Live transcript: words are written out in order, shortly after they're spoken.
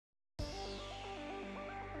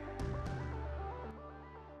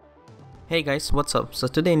Hey guys, what's up? So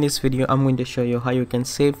today in this video I'm going to show you how you can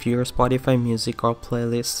save your Spotify music or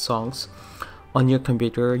playlist songs on your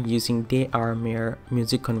computer using DRmare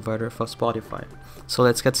music converter for Spotify. So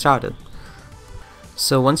let's get started.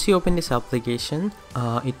 So once you open this application,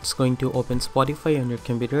 it's going to open Spotify on your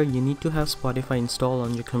computer. You need to have Spotify installed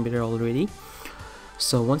on your computer already.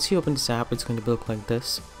 So once you open this app, it's going to look like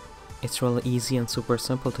this. It's really easy and super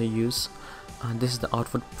simple to use. This is the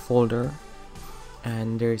output folder,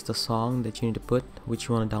 and there's the song that you need to put, which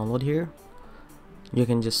you want to download here. You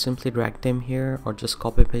can just simply drag them here or just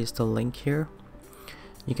copy paste the link here.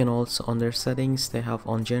 You can also, on their settings, they have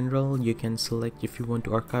on general, you can select if you want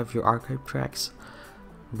to archive your archive tracks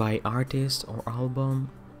by artist or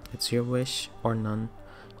album. It's your wish, or none.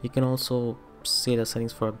 You can also see the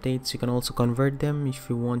settings for updates. You can also convert them if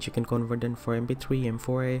you want. You can convert them for MP3,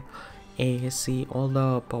 M4A, AAC, all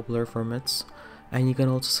the popular formats. And you can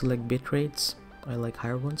also select bit rates. I like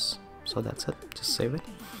higher ones, so that's it. Just save it.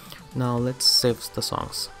 Now let's save the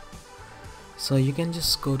songs. So you can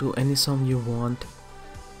just go to any song you want.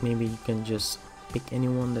 Maybe you can just pick any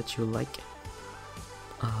one that you like.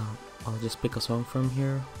 I'll just pick a song from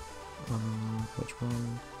here. Which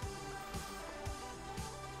one?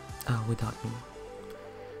 Without Me.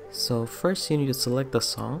 So first you need to select the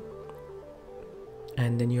song,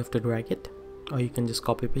 and then you have to drag it, or you can just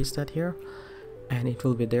copy paste that here and it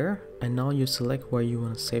will be there. And now you select where you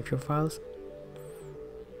want to save your files.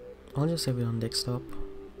 I'll just save it on desktop.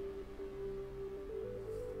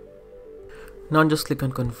 Now just click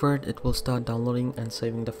on convert. It will start downloading and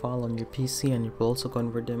saving the file on your PC, and it will also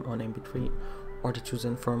convert them on MP3 or the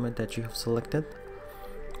chosen format that you have selected.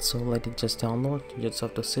 So let it just download. You just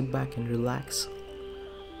have to sit back and relax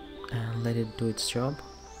and let it do its job.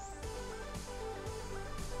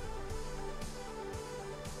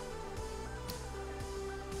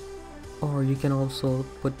 Or you can also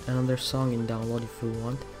put another song in download if you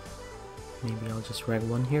want. Maybe I'll just drag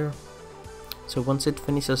one here. So once it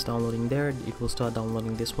finishes downloading there, it will start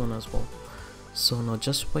downloading this one as well. So now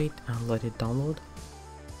just wait and let it download.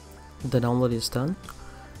 The download is done.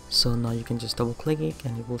 So now you can just double click it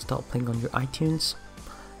and it will start playing on your iTunes.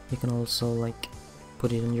 You can also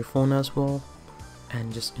put it on your phone as well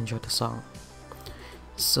and just enjoy the song.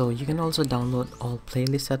 So you can also download all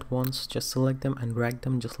playlists at once. Just select them and drag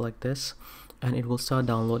them just like this, and it will start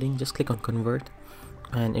downloading. Just click on convert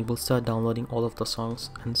and it will start downloading all of the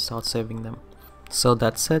songs and start saving them. So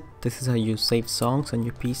that's it. This is how you save songs on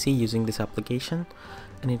your PC using this application,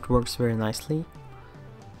 and it works very nicely.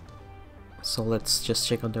 So let's just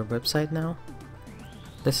check out their website now.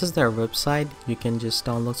 This is their website. You can just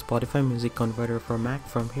download Spotify Music Converter for Mac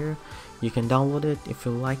from here. You can download it. If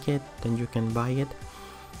you like it, then you can buy it,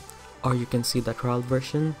 or you can see the trial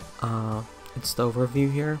version. It's the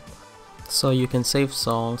overview here. So you can save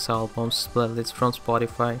songs, albums, playlists from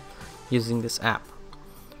Spotify using this app.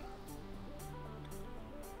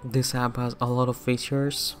 This app has a lot of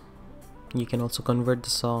features. You can also convert the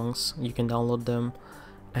songs, you can download them,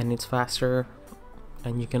 and it's faster,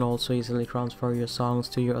 and you can also easily transfer your songs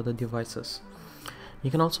to your other devices. You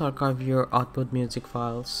can also archive your output music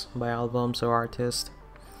files by albums or artists.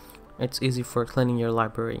 It's easy for cleaning your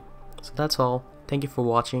library. So that's all. Thank you for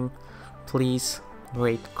watching. Please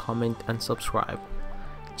rate, comment, and subscribe.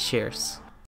 Cheers.